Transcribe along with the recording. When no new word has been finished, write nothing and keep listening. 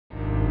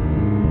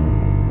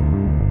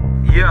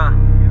Yeah.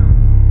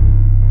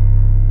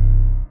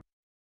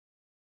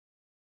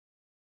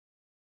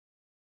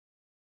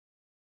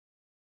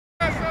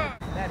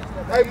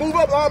 Hey, move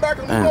up,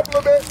 linebacker. Move up a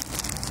little bit.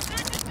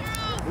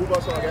 Move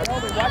up, so I got it.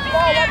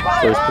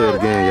 First play of the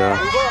game, y'all.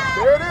 Move up.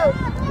 There it is.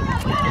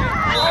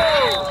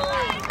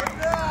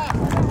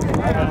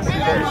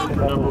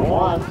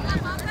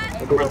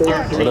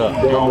 What up?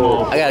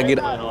 I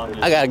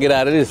gotta get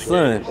out of this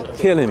sun. It's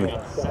killing me.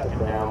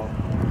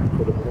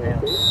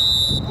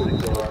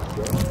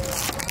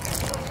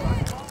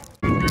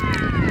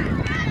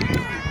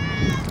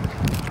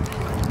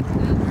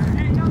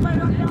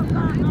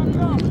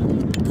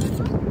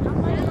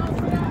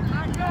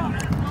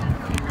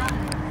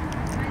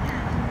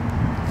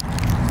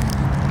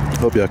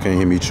 Hope y'all can't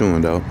hear me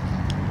chewing though.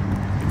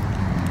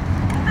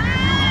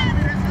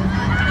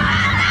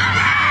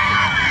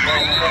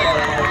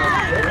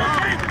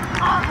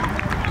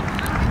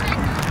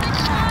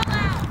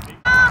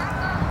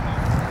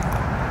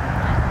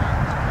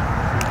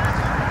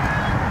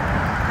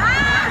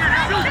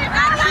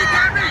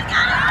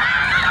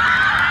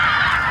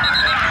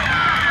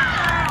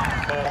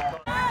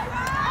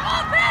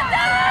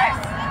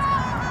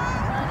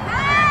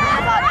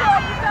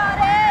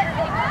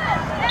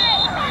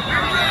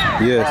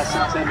 Yes.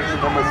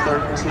 Number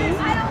 13.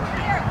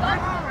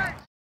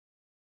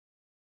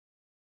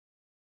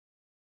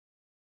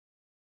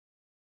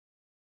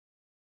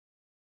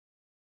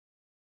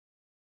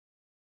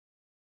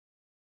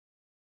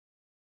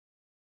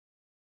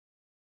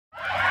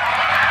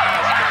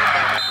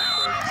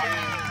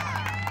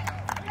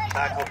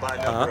 Tackled by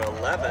number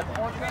 11,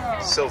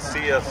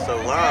 Sophia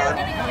Phelan.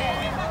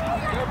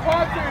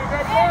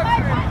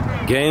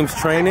 Games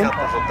training. Up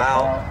of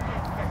about.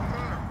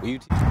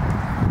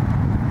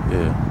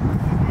 Yeah.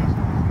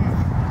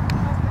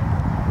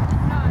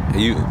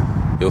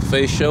 Your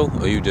face show,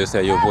 or you just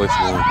had your voice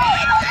going?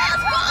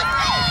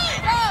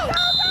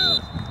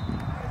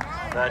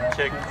 That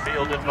kick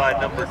fielded by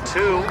number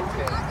 2,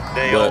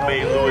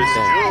 Naomi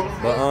Lewis-June.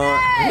 But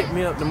hit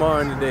me up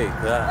tomorrow in the day.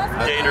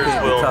 Gators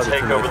will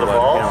take over the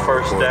ball.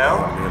 First down.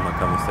 My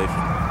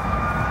conversation.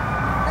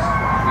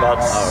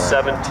 About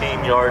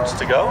 17 yards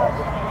to go.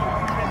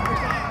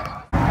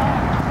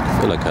 I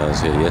feel like I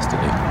was here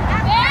yesterday.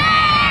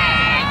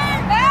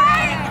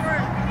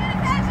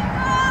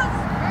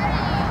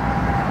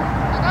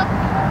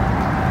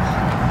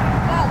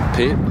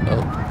 Pitt?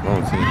 Oh,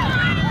 wrong team.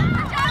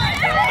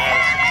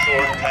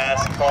 Short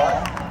pass caught.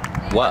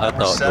 What? I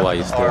thought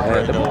Dwyer still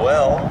had them.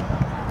 Noel.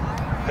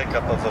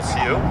 Pickup of a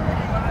few.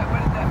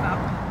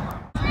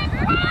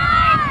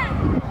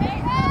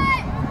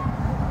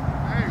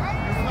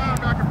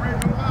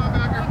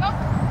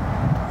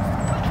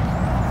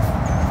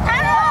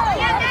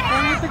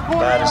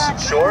 Madison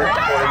Short,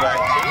 quarterback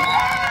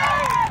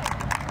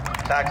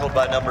keep. Tackled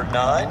by number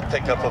 9.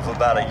 Pickup of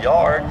about a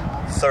yard.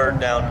 Third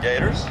down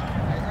Gators.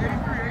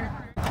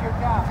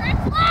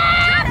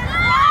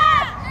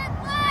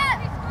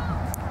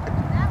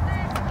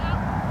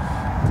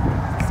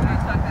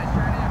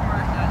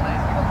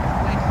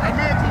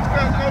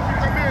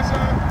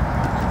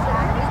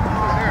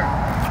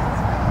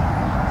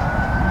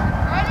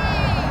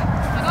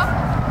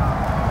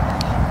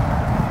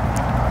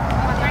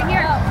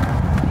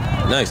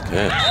 Nice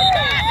catch.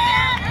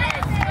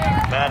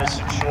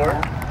 Madison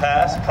Short,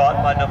 pass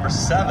caught by number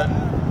 7,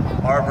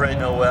 Arbre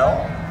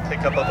Noel.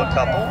 Pickup of a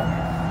couple.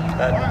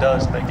 That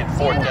does make it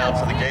fourth down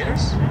for the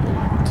Gators.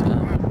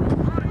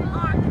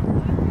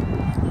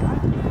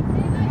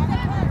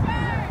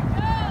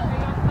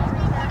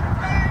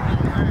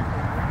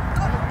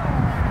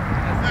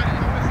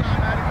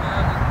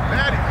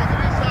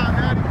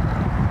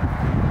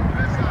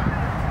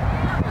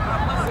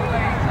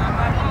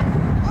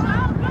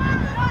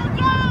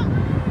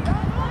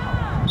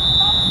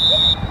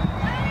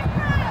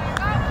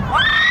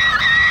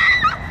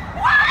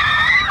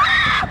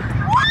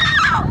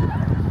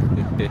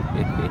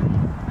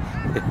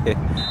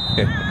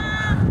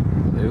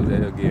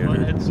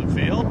 One hits the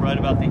field right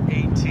about the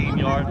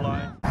 18-yard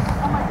line.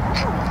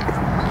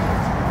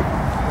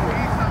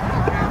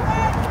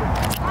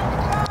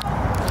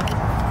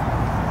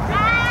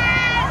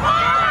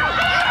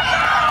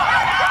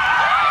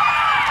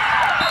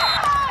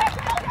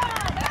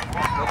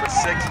 Number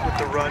 6 with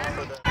the run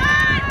for the.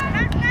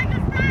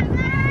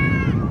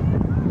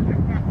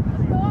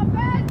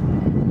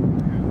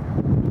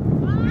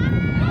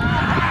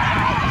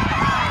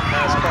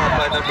 Pass caught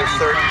by number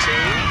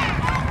 13.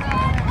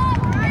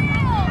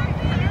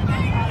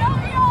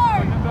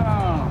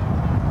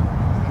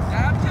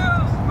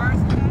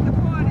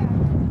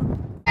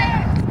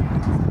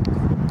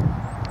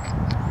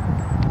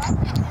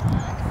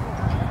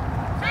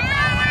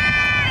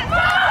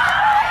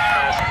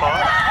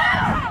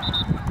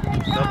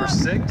 Number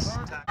 6.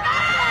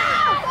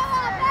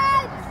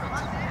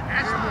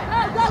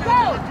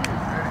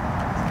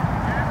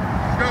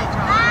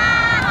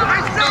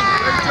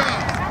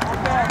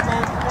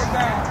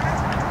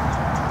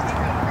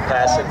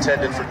 Pass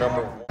intended for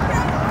number 1.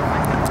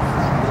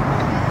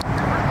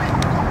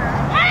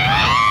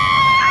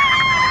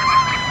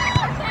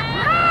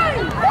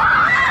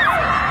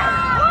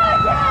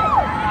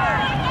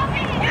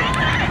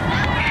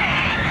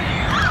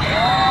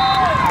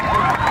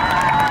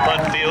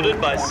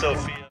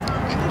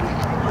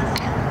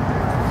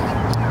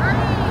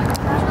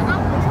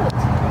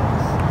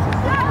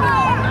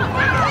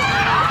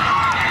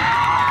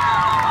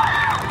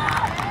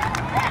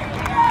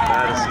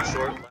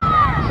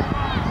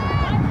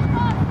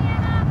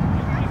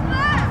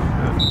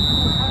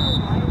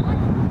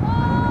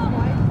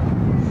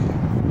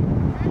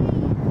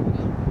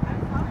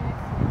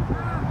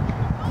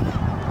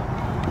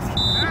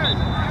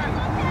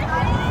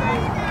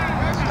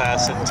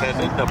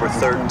 intended, number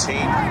 13.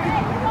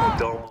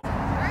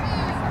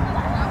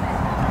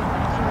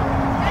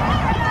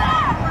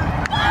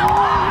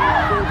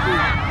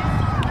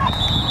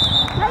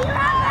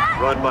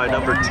 Run by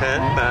number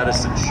 10,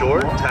 Madison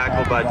Short,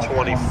 tackled by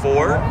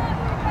 24.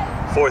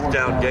 4th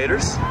down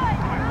Gators.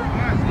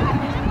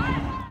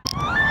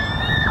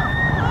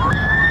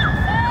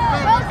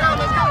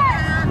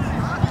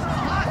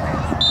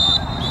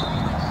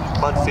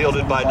 Punt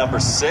fielded by number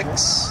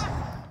 6.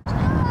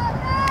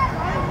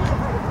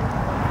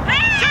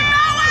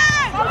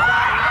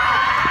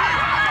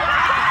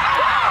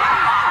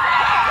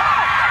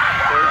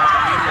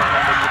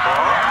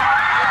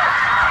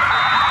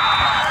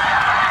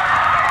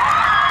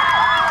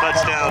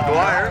 Touchdown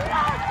Dwyer.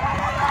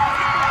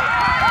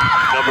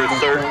 Number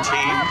 13.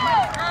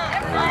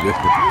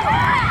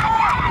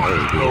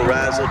 Little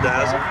razzle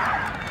dazzle.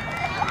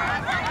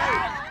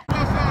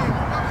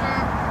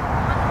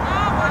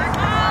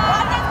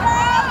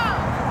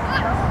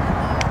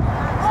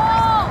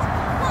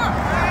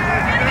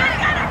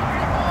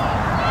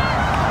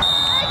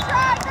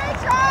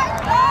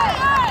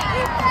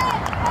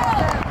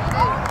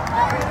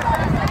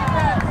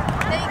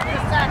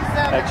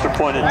 Extra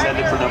point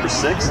intended for number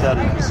 6. That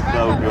is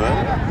no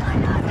good.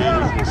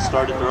 Gators will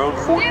start at their own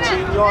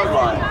 14-yard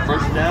line.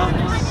 1st down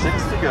and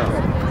 6 to go.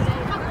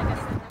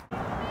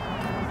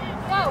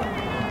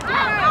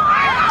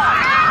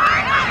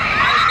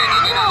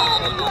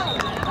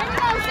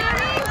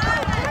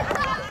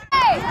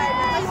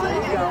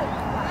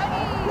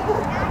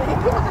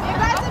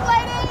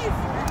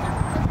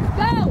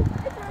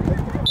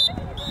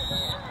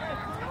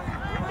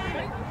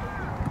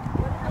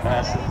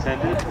 Pass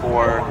intended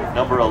for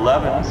number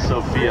 11,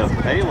 Sophia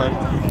Palin.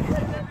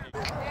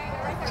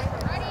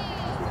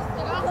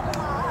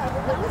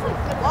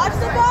 Watch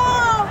the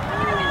ball!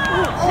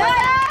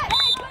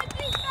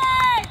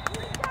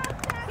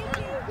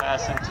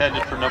 Pass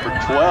intended for number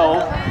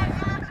 12.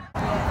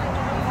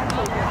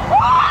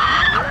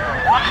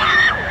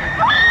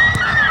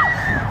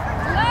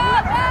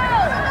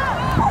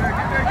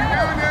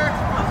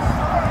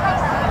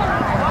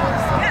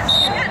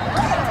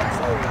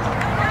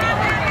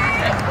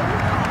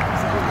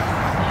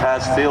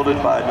 Pass fielded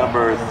by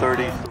number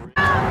 33.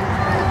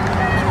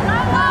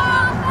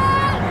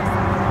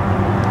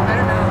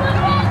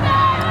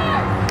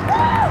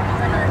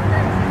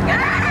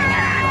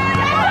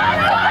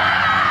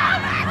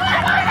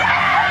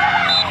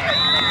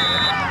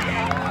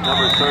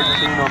 Number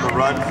 13 on the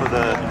run for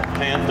the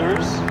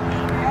Panthers.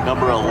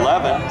 Number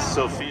 11,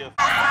 Sophia.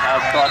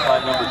 Pass caught by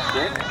number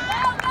 6.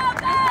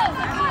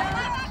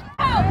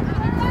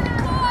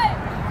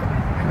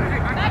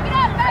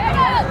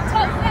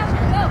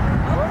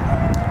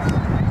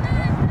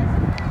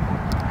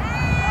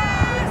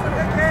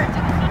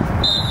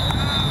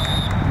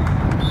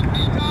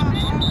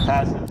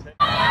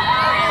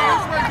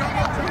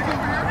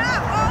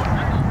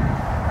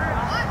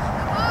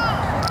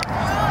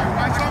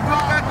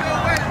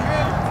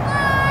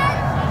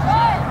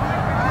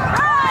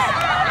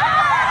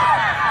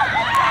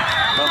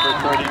 Number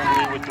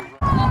 33 with the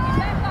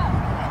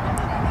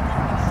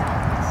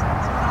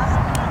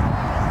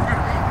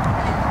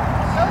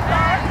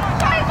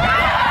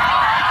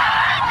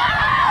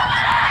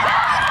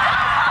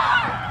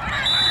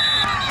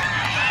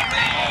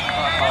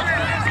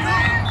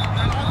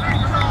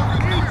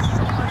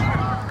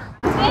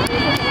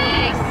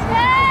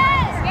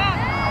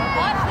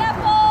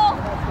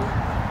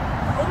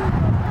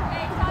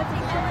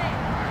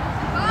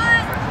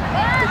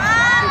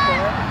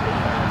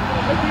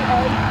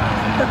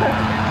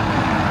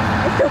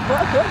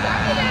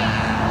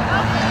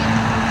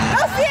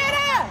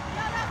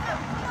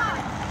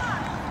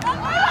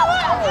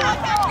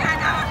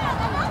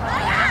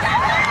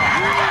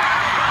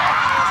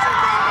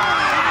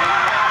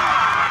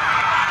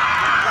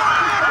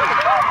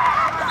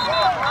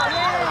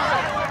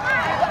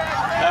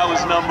That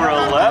was number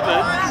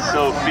 11,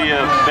 Sophia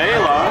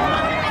Balon,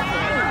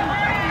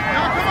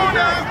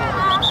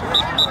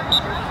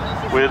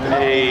 with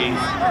a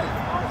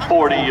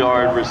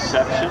 40-yard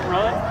reception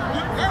run.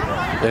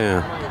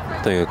 Damn,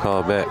 I think I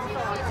called back.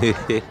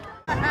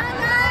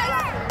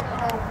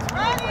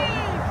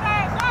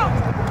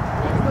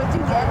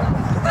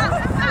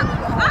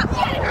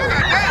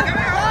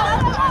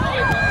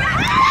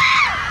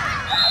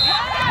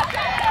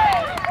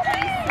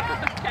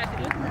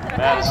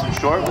 Madison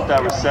Short with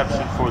that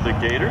reception for the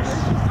Gators.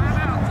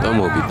 I'm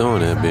gonna be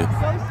throwing that bitch.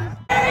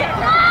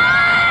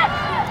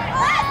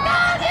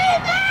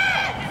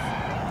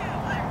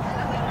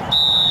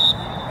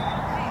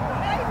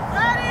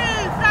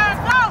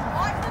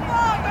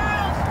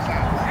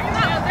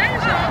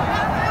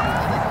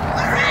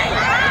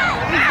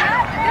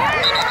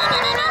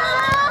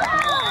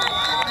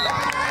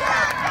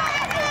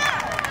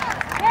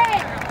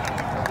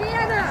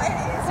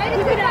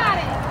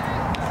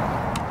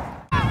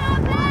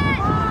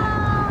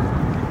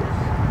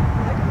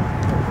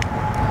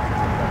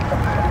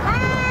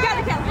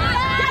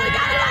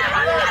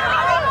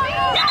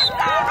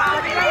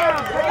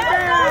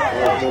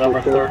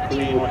 Number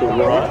 13 with the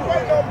run.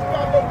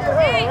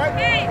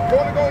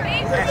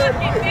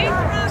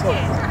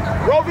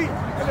 Roby,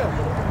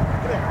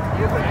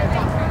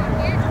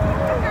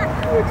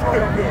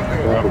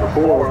 Number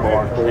 4,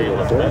 Mark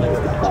Taylor Bennett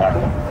with the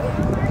tackle.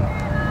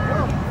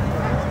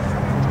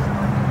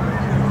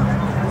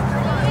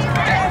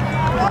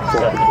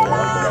 Second and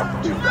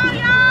 1,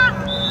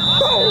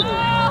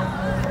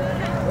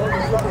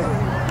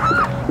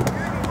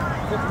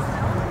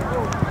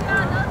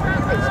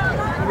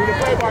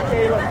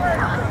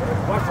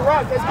 watch the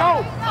run. Let's go.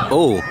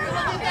 Oh.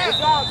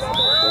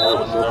 That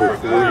was number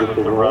 3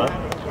 with the run.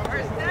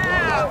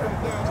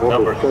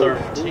 Number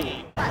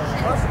 13.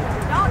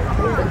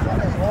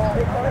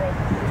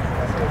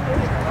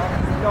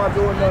 Not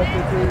doing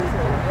nothing, dude.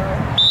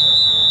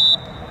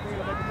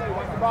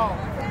 Watch the ball.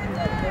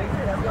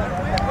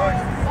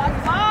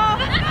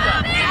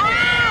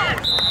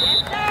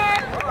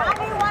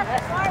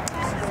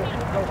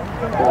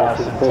 Pass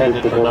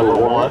intended for number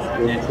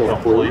 1,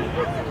 incomplete.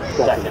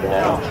 Second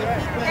down.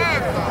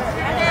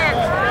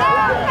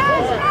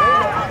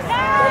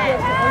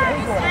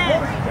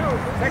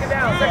 Second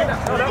down.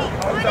 No,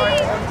 I'm sorry.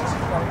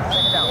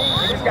 Second down.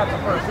 We just got the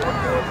first.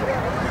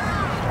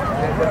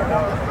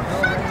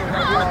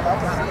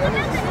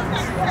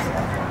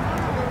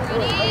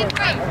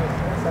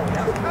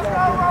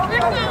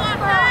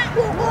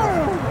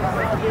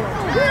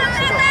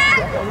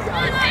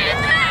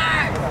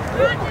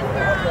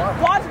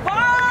 Watch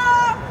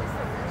ball!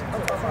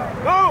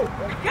 Go!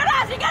 Get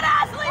Ashley! Get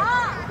Ashley!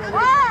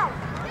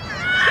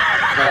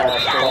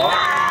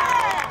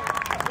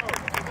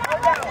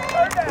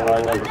 By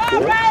number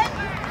 6.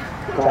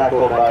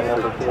 Tackled by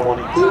number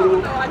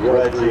 22,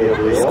 Reggie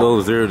O'Leary. Let's go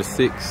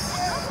 0-6.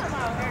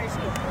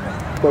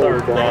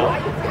 Third down.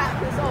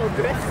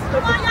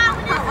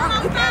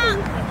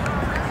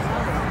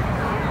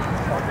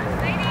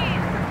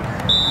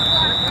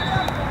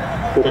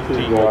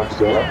 15 yards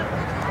to go.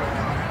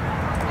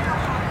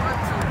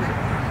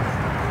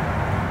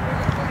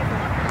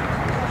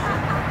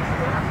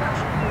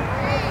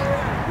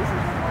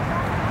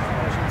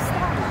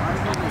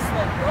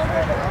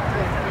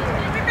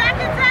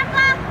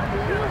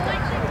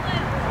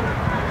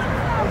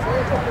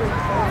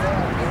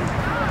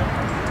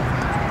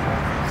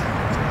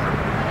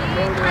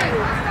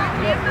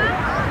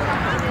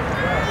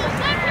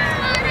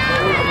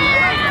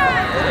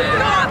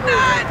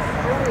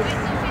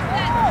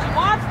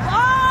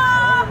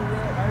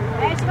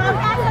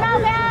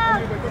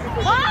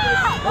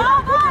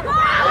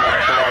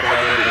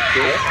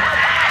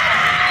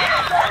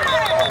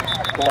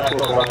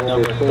 Tackle by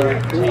number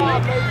 13.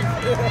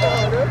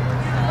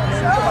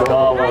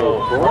 Bravo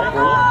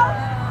Brooklyn.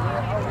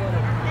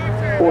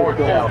 Fourth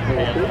down,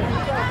 Panthers.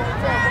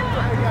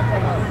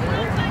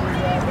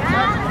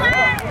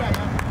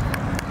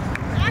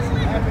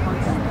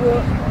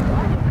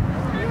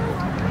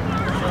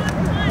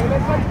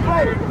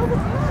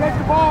 Catch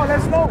the ball,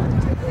 let's go.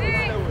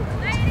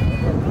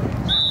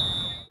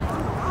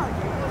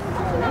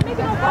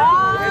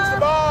 Catch the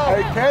ball.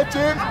 Hey, catch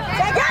him.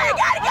 Go!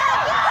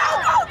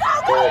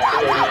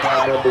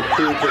 Number 2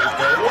 to the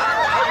game.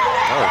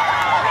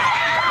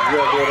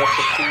 Dribble it up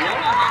the field.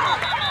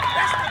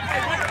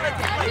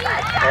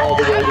 All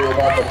the way to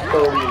about the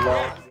 30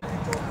 line.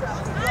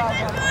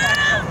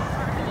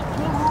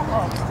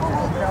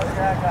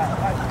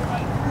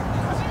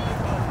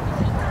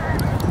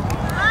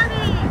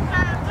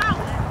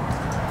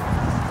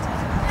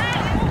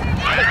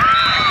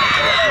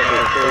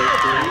 Number 13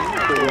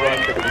 to run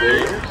for the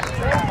Gators.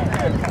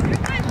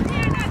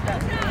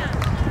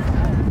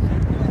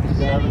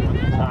 7 with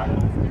the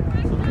tackle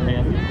for the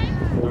Panthers.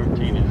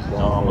 13 is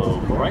Donald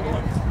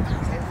Franklin.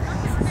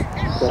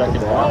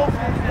 Second down.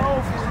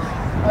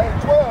 Hey,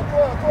 12.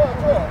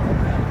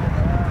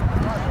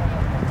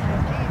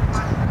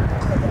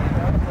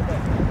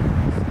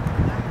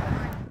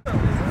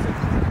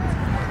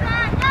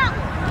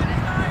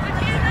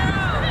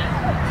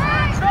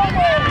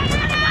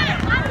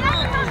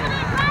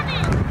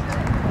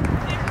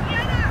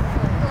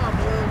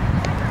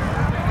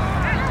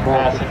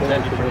 Pass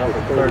intended for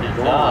number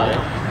 39.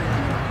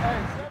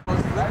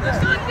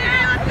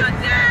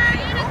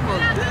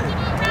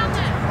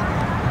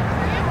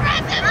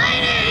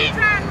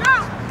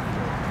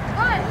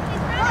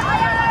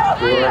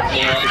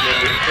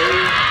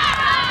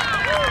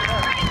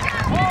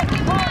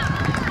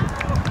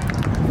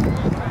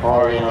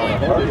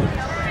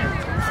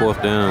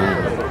 Fourth down.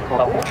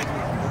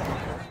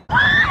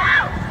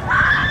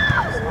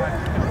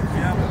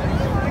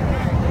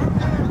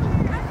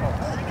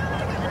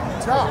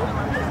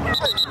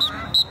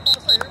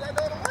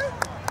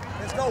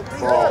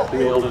 Ball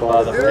fielded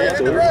by the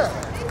Panthers.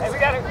 Hey, we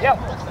got it. Yep.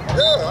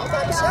 Yeah, I'm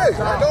about to say.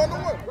 Right down the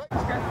way.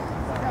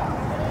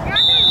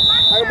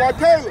 Hey, Mark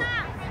Taylor,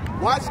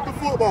 watch the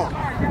football.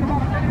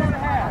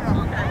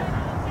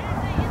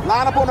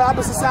 Line up on the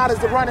opposite side as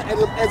the runner,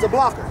 as a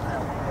blocker.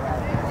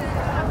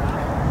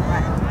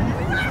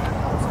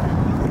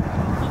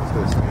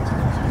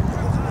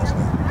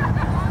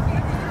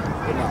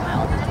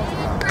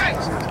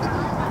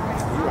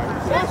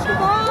 Watch the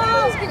ball!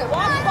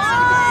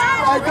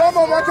 Hey,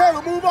 Dumbo, my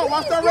Taylor, move up.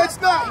 Watch that red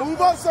snap.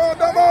 Move up, son,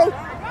 Dumbo.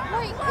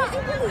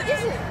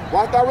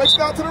 Watch that red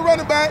snap to the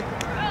running back.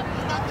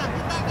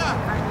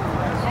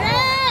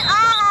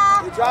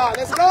 Good job.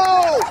 Let's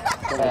go.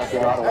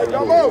 Hey,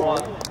 Dumbo.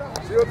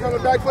 Still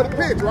coming back for the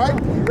pitch, right?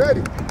 You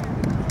ready?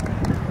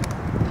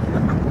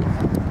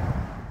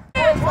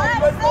 Hey,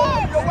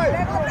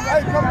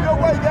 come your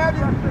way,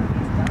 Gabby.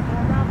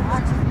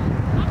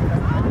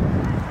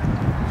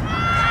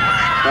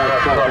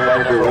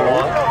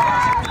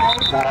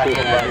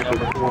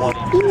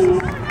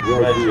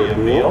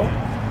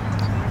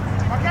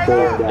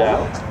 Third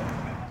down.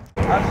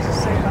 Pass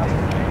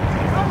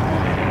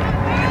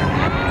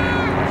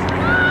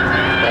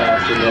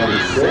to number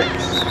 6.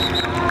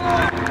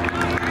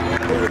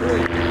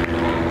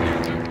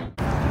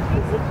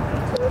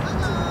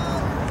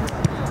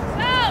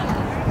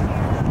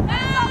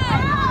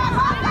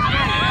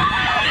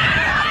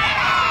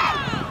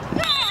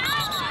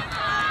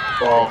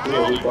 Ball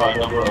fielded by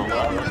number 11.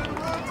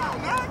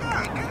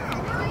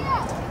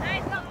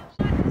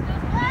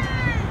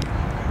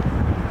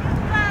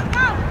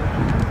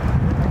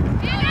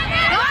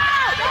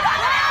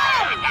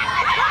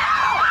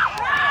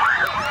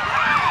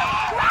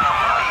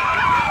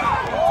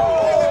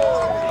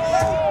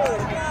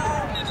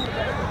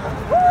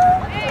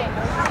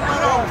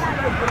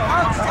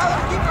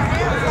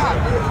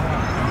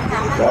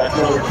 That's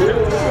number 2,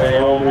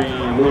 Naomi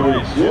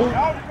Louis-June.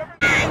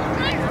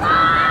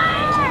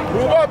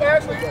 Move up,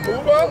 Ashley.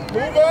 Move up,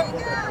 move up.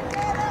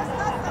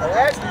 Hey,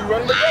 Ashley, you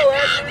ready to go,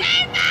 Ashley?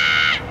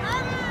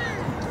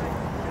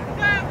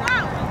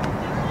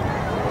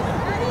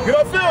 Get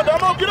upfield,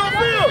 Dumbo, get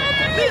upfield.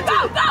 Go,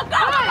 go,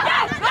 go.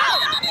 Yes, go.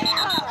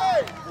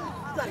 Hey,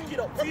 you gotta get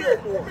upfield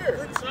more.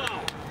 Good job.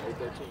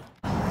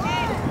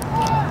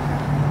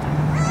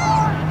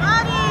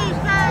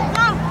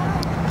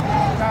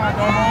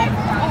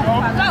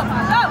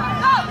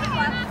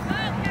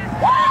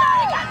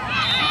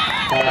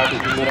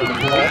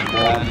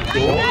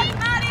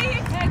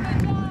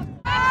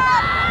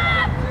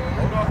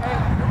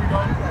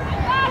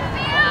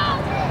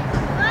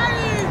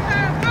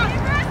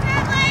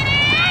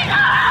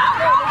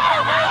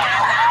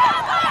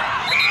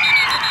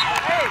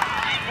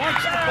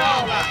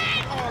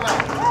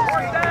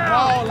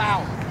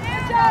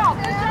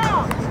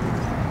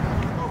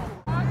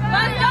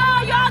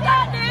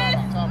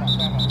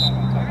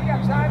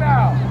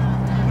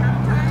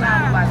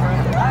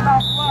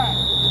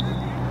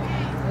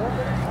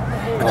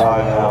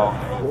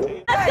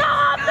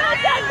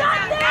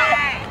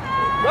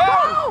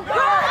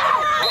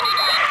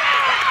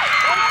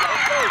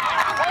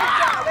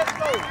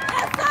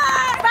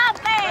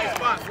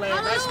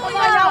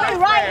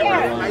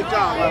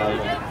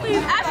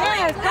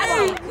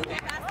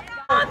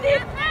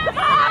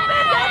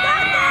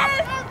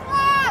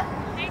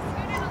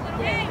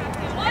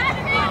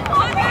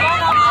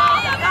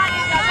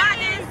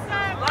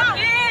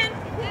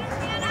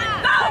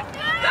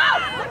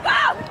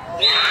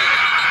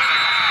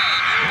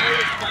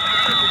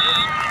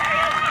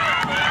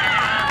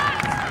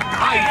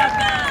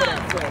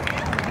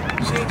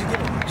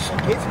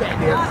 Gets back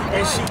there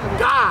and she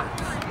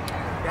dives.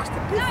 That's the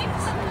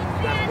difference.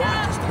 You gotta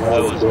watch this.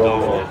 That was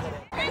well.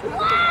 Take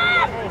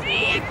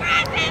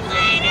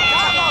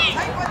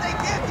what they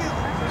give you.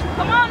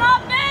 Come on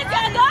up, man. You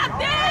got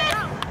this.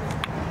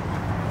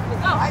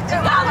 Let's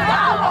go.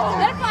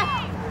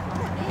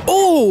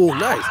 Oh,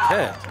 nice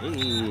catch.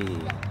 Hey.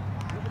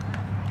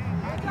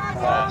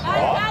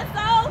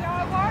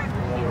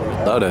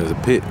 I thought that was a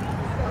pick.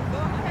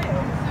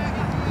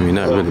 I mean,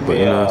 not really, but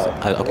you know,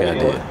 okay, I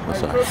did. I'm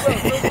sorry. Take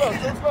a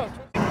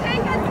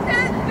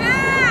step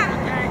back.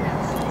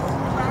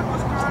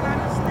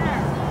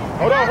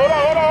 Hold on. Go.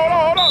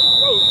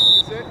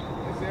 That's it.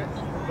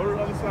 Go to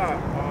the other side.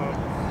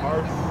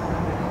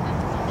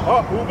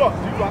 Move up.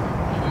 You block.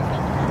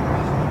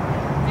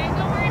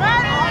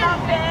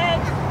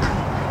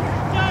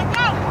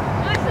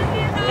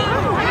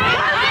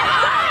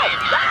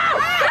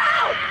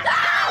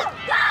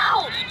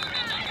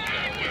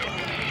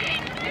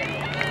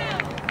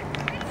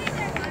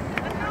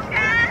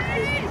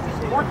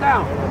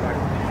 Down.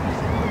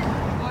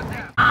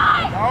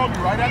 Naomi,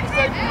 right at the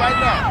safety right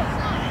now.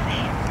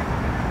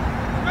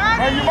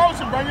 Bring your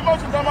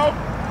motion, Dumbo.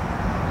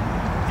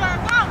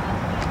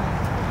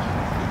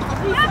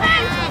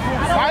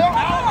 Silent.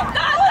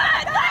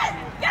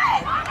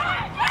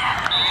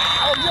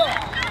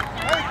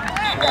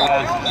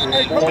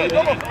 Hey,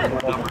 come on.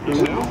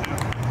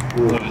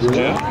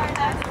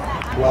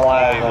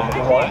 Flag on the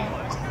play.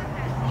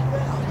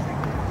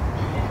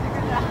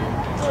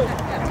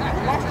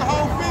 Watch the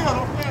whole field,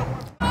 okay?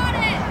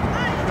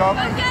 Go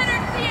get her,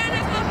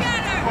 Sienna, go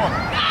get her.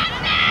 Got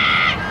it!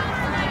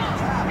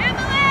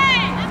 Emily!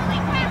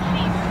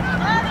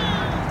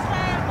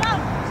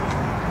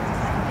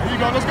 There you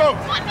go, let's go.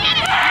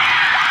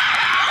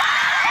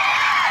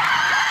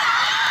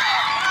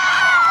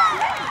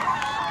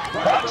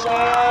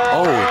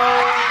 Oh.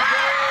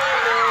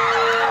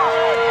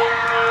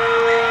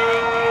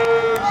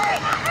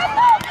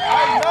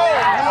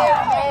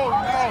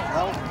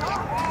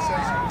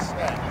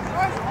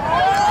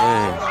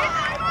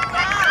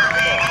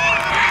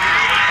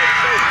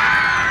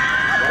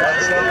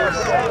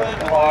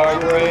 7,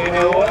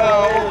 Hargrave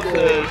Wells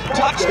is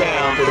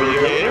touchdown for the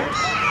Gators.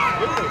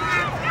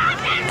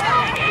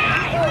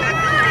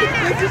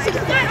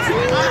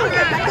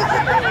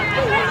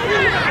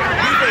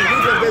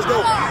 Let's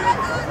go.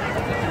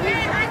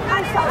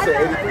 I said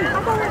 83.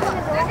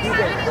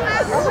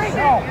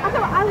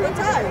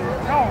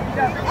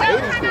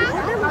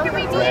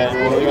 And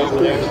Williams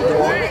with extra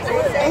point.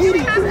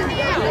 83.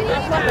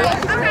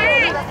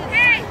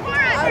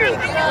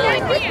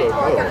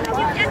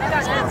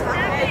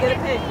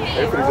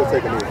 Everybody's just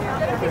taking it.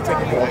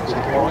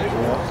 Extra point,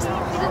 yeah.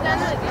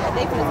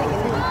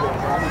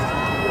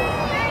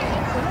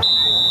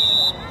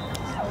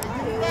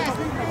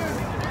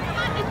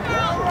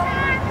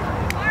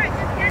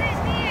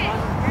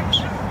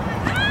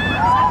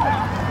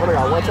 What I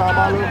got? One time I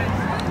lose?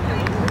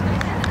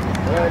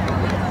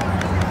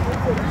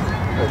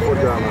 Hey,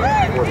 40 down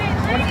line. 40.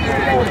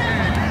 40.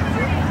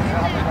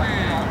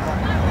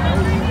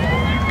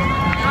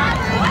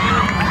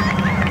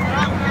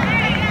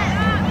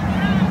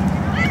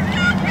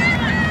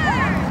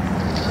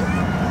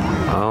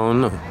 I don't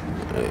know.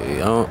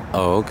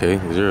 Oh, okay.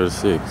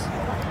 0-6.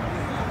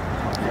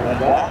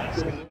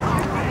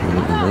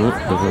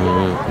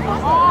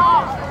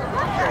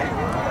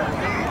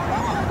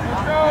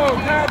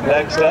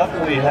 Next up,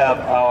 we have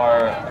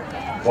our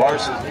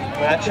varsity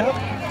matchup.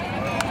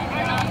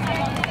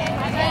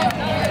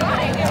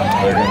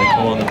 They're going to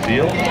come on the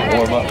field and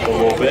warm up a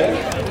little bit.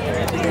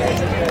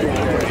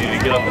 You need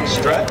to get up and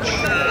stretch,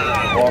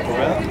 walk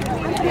around.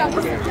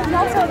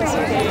 This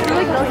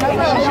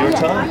is your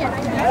time.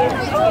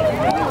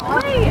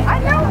 Wait, I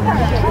know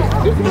that.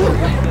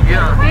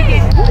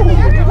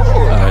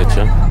 All right,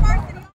 y'all.